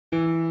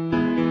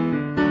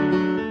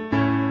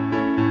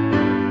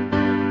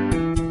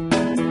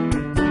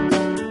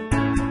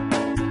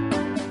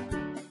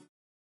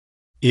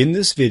In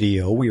this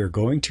video, we are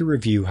going to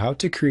review how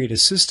to create a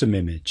system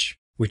image,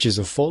 which is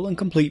a full and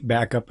complete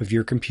backup of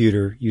your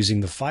computer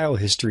using the File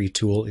History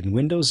tool in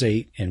Windows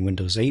 8 and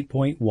Windows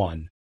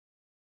 8.1.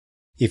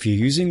 If you're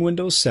using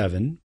Windows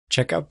 7,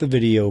 check out the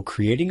video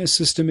Creating a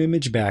System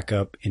Image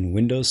Backup in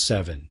Windows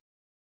 7.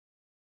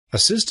 A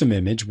system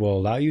image will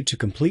allow you to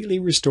completely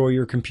restore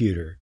your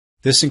computer.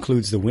 This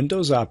includes the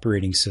Windows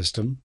operating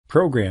system,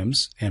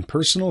 programs, and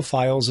personal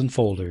files and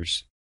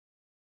folders.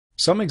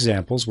 Some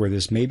examples where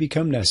this may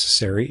become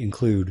necessary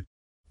include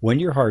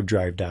when your hard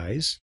drive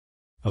dies,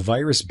 a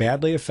virus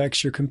badly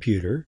affects your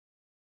computer,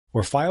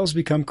 or files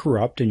become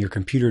corrupt and your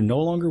computer no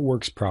longer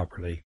works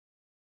properly.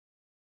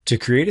 To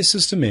create a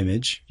system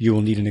image, you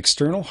will need an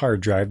external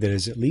hard drive that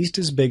is at least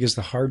as big as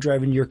the hard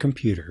drive in your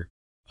computer.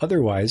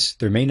 Otherwise,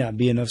 there may not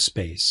be enough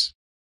space.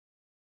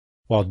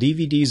 While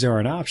DVDs are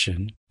an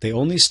option, they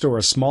only store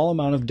a small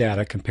amount of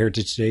data compared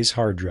to today's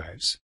hard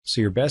drives,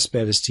 so your best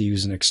bet is to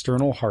use an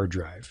external hard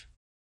drive.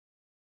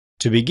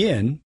 To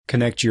begin,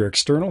 connect your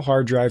external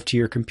hard drive to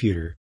your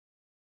computer.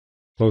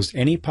 Close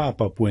any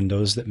pop-up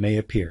windows that may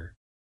appear.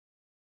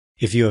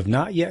 If you have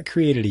not yet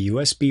created a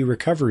USB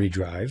recovery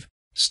drive,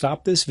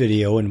 stop this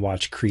video and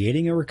watch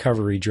Creating a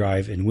Recovery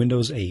Drive in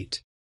Windows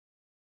 8.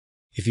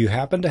 If you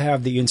happen to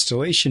have the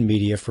installation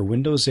media for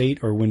Windows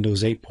 8 or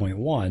Windows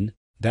 8.1,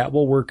 that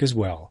will work as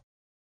well.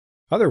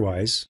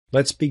 Otherwise,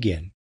 let's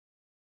begin.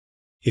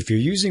 If you're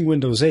using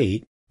Windows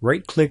 8,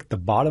 right-click the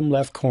bottom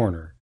left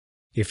corner.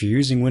 If you're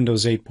using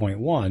Windows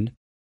 8.1,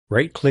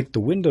 right-click the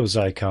Windows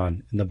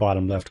icon in the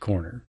bottom left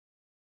corner.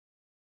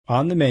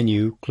 On the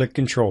menu, click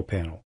Control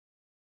Panel.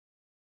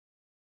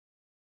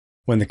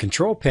 When the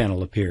Control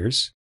Panel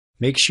appears,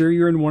 make sure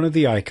you're in one of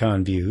the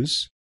icon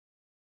views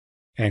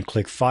and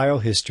click File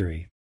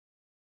History.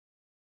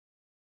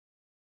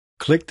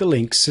 Click the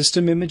link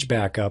System Image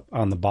Backup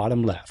on the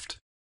bottom left.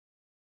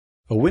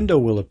 A window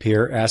will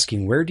appear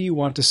asking where do you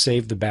want to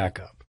save the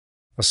backup.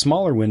 A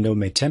smaller window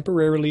may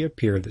temporarily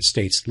appear that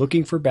states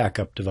looking for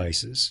backup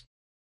devices.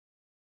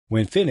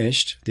 When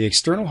finished, the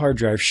external hard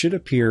drive should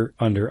appear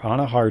under On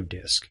a Hard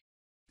Disk.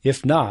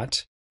 If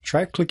not,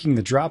 try clicking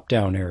the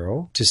drop-down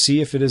arrow to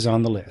see if it is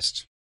on the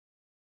list.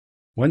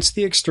 Once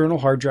the external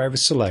hard drive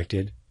is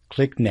selected,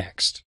 click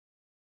Next.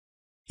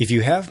 If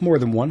you have more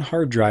than one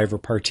hard drive or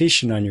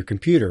partition on your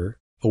computer,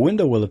 a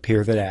window will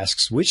appear that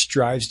asks which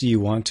drives do you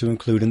want to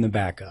include in the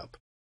backup.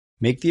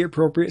 Make the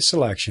appropriate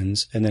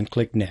selections and then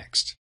click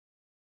Next.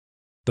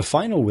 The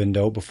final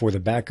window before the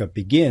backup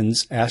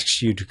begins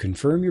asks you to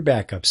confirm your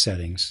backup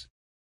settings.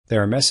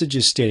 There are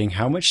messages stating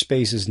how much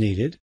space is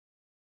needed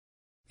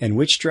and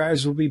which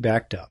drives will be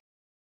backed up.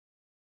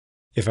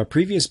 If a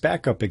previous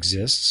backup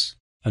exists,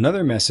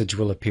 another message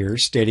will appear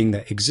stating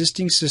that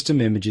existing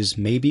system images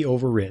may be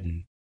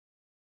overwritten.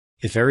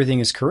 If everything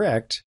is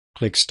correct,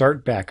 click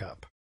Start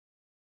Backup.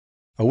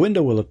 A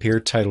window will appear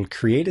titled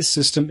Create a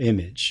System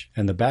Image,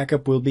 and the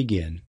backup will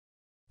begin.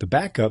 The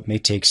backup may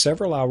take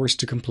several hours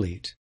to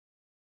complete.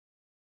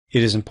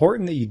 It is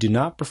important that you do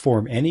not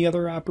perform any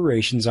other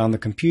operations on the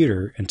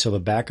computer until the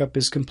backup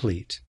is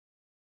complete.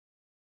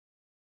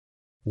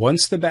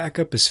 Once the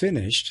backup is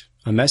finished,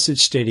 a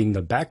message stating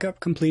the backup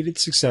completed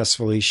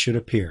successfully should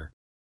appear.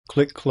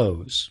 Click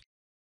Close.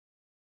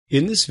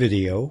 In this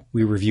video,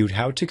 we reviewed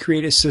how to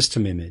create a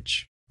system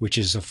image, which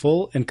is a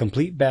full and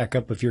complete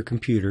backup of your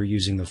computer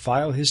using the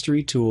File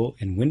History tool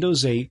in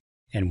Windows 8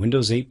 and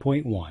Windows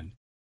 8.1.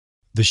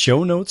 The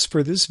show notes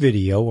for this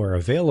video are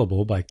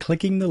available by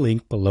clicking the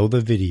link below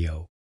the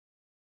video.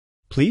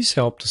 Please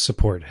help to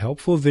support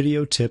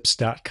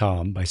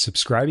helpfulvideotips.com by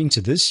subscribing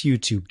to this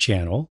YouTube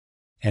channel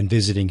and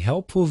visiting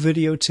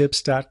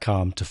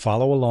helpfulvideotips.com to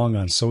follow along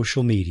on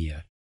social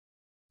media.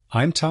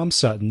 I'm Tom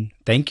Sutton.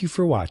 Thank you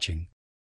for watching.